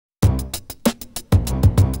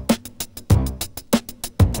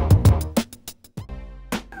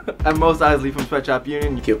I'm Most Isley from Sweatshop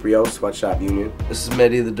Union. Kiprio, Sweatshop Union. This is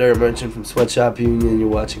Mehdi, the Dirt Merchant from Sweatshop Union. You're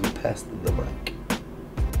watching Past the Mic.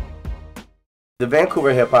 The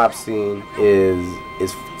Vancouver hip-hop scene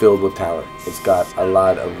is filled with talent. It's got a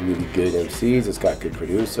lot of really good MCs, it's got good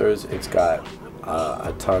producers, it's got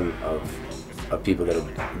a ton of people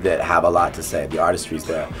that have a lot to say. The artistry's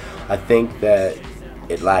there. I think that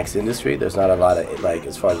it lacks industry. There's not a lot of, like,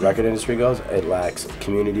 as far as record industry goes, it lacks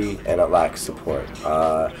community and it lacks support.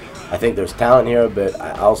 I think there's talent here, but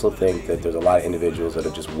I also think that there's a lot of individuals that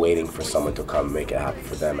are just waiting for someone to come make it happen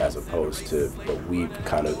for them, as opposed to what we've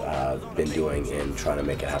kind of been doing and trying to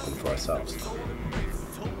make it happen for ourselves.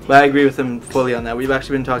 But I agree with him fully on that. We've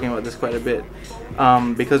actually been talking about this quite a bit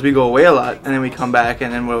because we go away a lot and then we come back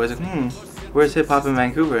and then we're always like, where's hip hop in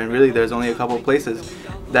Vancouver? And really there's only a couple of places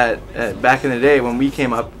that back in the day when we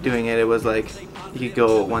came up doing it, it was like you could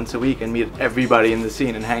go once a week and meet everybody in the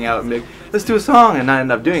scene and hang out and be like, let's do a song, and not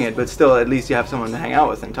end up doing it, but still at least you have someone to hang out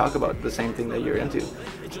with and talk about the same thing that you're into.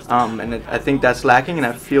 I think that's lacking, and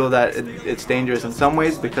I feel that it's dangerous in some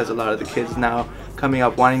ways because a lot of the kids now coming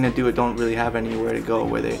up wanting to do it don't really have anywhere to go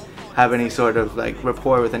where they have any sort of like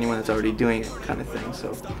rapport with anyone that's already doing it kind of thing.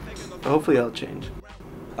 So hopefully that'll change.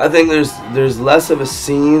 I think there's less of a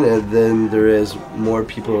scene than there is more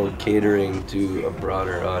people catering to a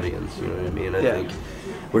broader audience, you know what I mean? I think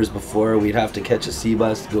whereas before we'd have to catch a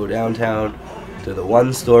C-bus to go downtown to the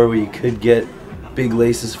one store where you could get big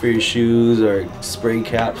laces for your shoes or spray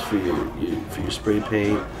caps for your spray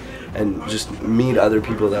paint and just meet other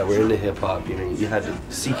people that were into hip-hop. You know, you had to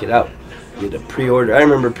seek it out. You had to pre-order. I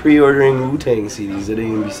remember pre-ordering Wu-Tang CDs at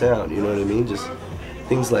A&B Sound, you know what I mean? Just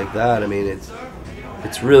things like that. I mean,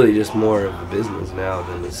 it's really just more of a business now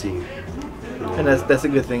than a scene. And that's a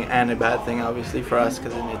good thing and a bad thing, obviously, for us,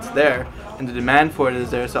 because it's there and the demand for it is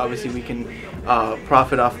there, so obviously we can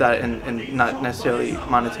profit off that, and not necessarily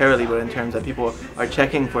monetarily, but in terms that people are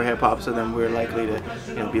checking for hip-hop, so then we're likely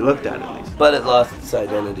to be looked at least. But it lost its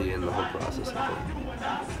identity in the whole process, I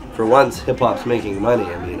think. For once, hip-hop's making money.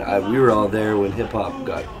 I mean, we were all there when hip-hop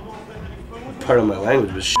got, part of my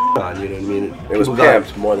language was on, you know what I mean? It was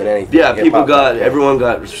pimped more than anything. Yeah, everyone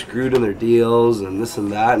got screwed in their deals and this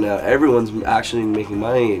and that. Now everyone's actually making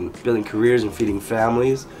money and building careers and feeding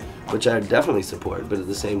families, which I definitely support. But at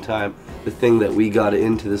the same time, the thing that we got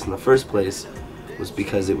into this in the first place was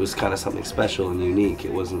because it was kind of something special and unique.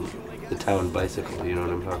 It wasn't the town bicycle, you know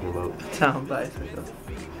what I'm talking about? Town bicycle.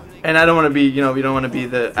 And I don't want to be, we don't want to be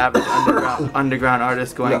the average underground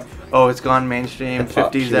artist going, oh, it's gone mainstream,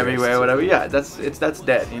 50s everywhere, whatever. Yeah, that's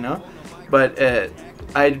dead, you know. But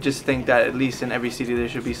I just think that at least in every city there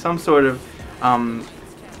should be some sort of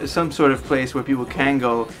place where people can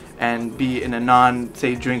go and be in a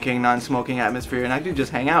non-say drinking, non-smoking atmosphere and actually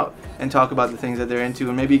just hang out and talk about the things that they're into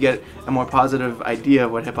and maybe get a more positive idea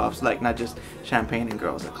of what hip hop's like, not just champagne and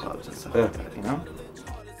girls at clubs and stuff like that, you know.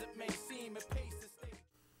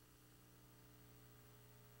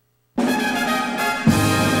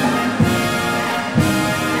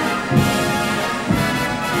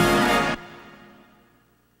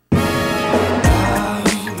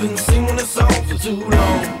 Been singing a song for too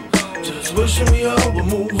long, just wishing we all would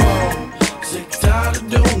move on. Sick tired of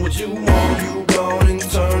doing what you want, you gone and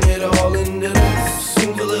turn it all into this.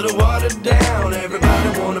 Seems a little watered down,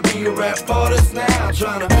 everybody wanna be a rap artist now,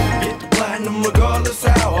 trying to get the platinum regardless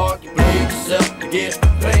how hard you play yourself to get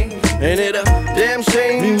paid. Ain't it a damn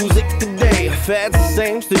shame? Music today, fads the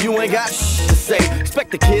same, still you ain't got shit to say. Expect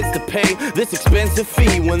the kids to pay this expensive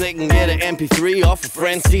fee when they can get an MP3 off a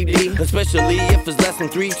friend's CD. Especially if it's less than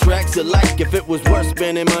 3 tracks alike. If it was worth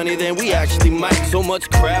spending money, then we actually might. So much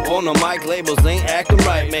crap on the mic, labels ain't acting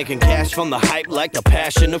right, making cash from the hype like the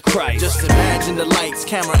passion of Christ. Just imagine the lights,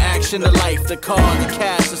 camera action, the life, the car, the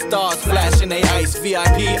cash, the stars flashing they ice.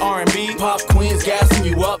 VIP, R&B, pop queens gassing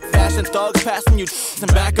you up, fashion thugs passing you in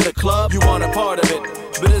back of the club. You want a part of it,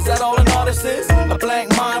 but is that all an artist is? A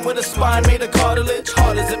blank mind with a spine made of cartilage.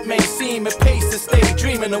 Hard as it may seem, it pays to stay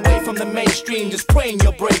dreaming away from the mainstream, just praying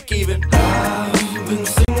you'll break even. I've been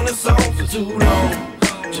singing a song for too long,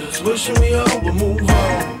 just wishing we all would move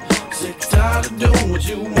on. Sick tired of doing what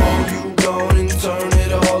you want, you gone and turn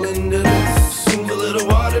it all into this. Seems a little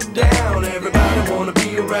watered down, everybody wanna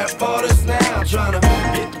be a rap artist now, trying to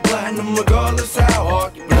get the platinum regardless how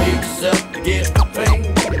hard you play yourself to get paid.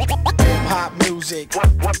 Pop music,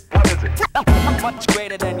 What is it? much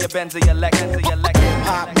greater than your Benz or your Lexus.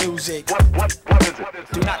 Pop music, What is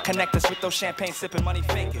it? do not connect us with those champagne sipping money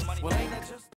fakers. Well, ain't that just